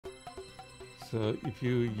So if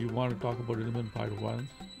you want to talk about intimate part one,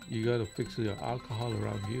 you got to fix your alcohol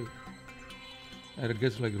around you, and it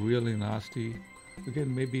gets like really nasty.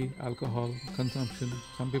 Again, maybe alcohol consumption.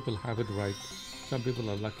 Some people have it right. Some people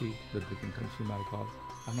are lucky that they can consume alcohol.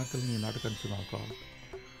 I'm not telling you not to consume alcohol.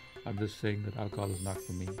 I'm just saying that alcohol is not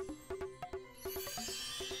for me.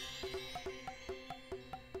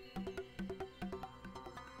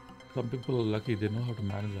 Some people are lucky, they know how to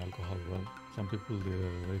manage alcohol well. Some people,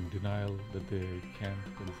 they're in denial that they can't,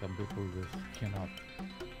 and some people just cannot.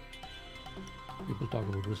 People talk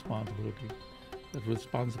about responsibility. That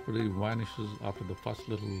responsibility vanishes after the first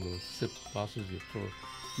little sip passes your throat,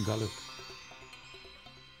 gullet.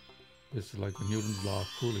 It's like Newton's law of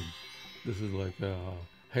cooling. This is like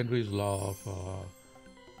Henry's law of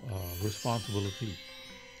responsibility.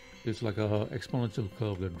 It's like a exponential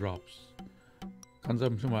curve that drops.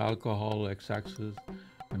 Consumption of alcohol x-axis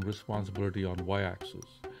and responsibility on y-axis.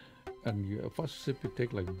 And your first sip you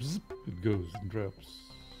take like bzz, it goes and drops.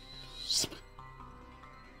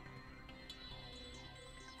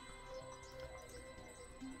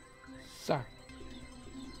 So,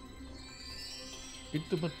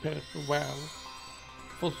 intimate partner, well,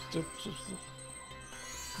 first step, sister.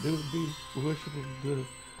 They will be worshipping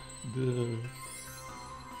the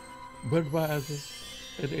Budweiser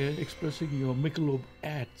and expressing your Michelob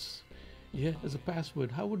ads. Yeah, as a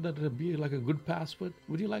password. How would that be like a good password?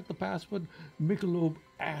 Would you like the password Michelob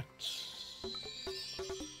ads?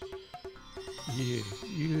 Yeah,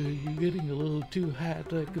 you're getting a little too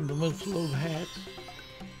hot like in the Michelob hats.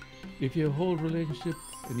 If your whole relationship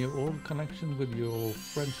and your own connection with your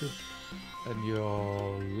friendship and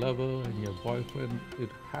your lover and your boyfriend, it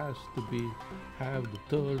has to be have the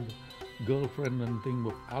third girlfriend and thing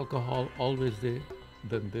with alcohol always there,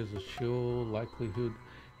 then there's a sure likelihood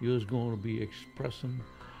you're going to be expressing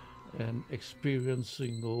and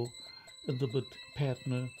experiencing the intimate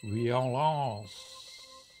partner violence.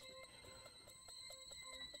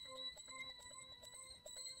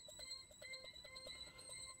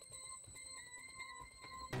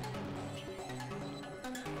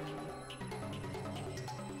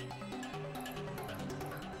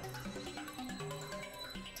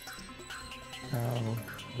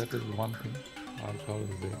 That is one thing. Alcohol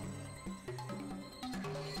is there.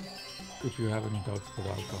 If you have any doubts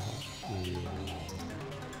about alcohol,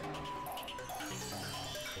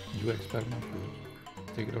 you experiment with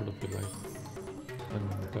it. Take it out of your life and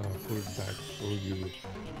put it back. So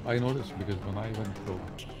I noticed because when I went through,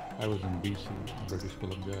 I was in BC, British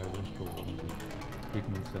Columbia. I went through one of the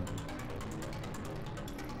treatment centers.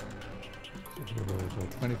 So there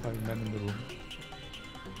was 25 men in the room.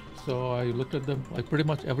 So I looked at them, like pretty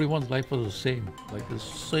much everyone's life was the same, like the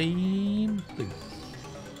same thing.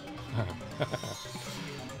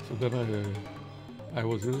 So then I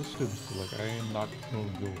was resistant, so like I am not no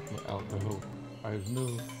good for alcohol. I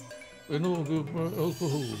no good for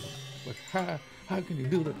alcohol. Like how can you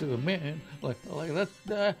do that to a man? Like that's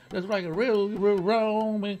like a real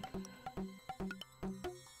wrong man.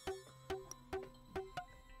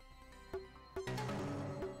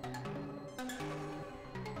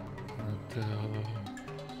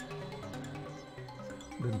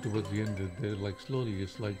 Then towards the end, they're like slowly,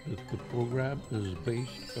 it's like the program is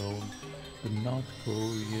based on the North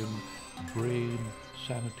Korean brain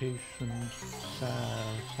sanitation,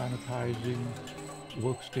 sanitizing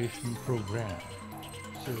workstation program.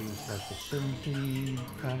 So it's like the 17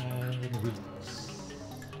 weeks.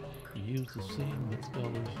 Use the same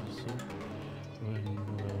methodology. So when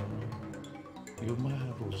you might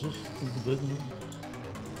have resistance within,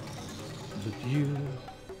 but you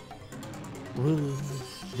will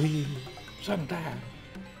be sometime.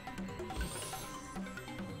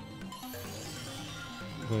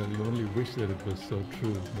 Well, you only wish that it was so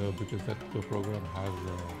true, because that program has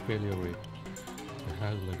a failure rate. It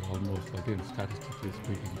has like almost, again, statistically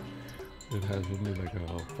speaking, it has only like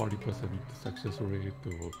a 40% success rate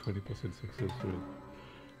or 20% success rate.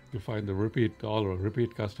 You find the repeat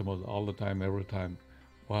customers all the time, every time.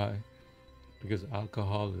 Why? Because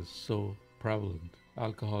alcohol is so prevalent.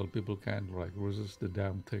 Alcohol, people can't like resist the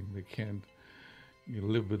damn thing. They can't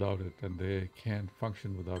live without it, and they can't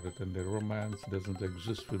function without it, and their romance doesn't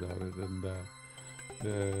exist without it, and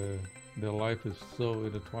their life is so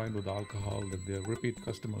intertwined with alcohol that they're repeat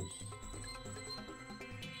customers.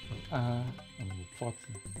 I'm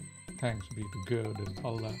fortunate, thanks be to God and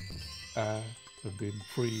Allah, I have been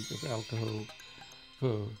free of alcohol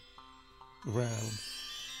for around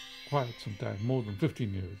quite some time, more than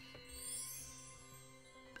 15 years.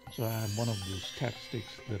 So I'm one of the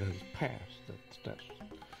statistics that has passed that test,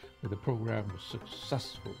 where the program was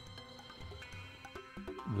successful.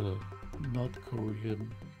 The North Korean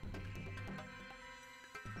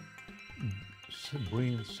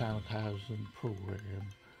brain sanitizing program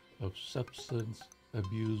of substance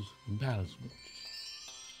abuse management.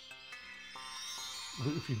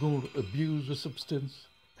 If you're going to abuse a substance,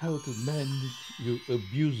 how to manage your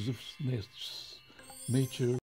abusiveness nature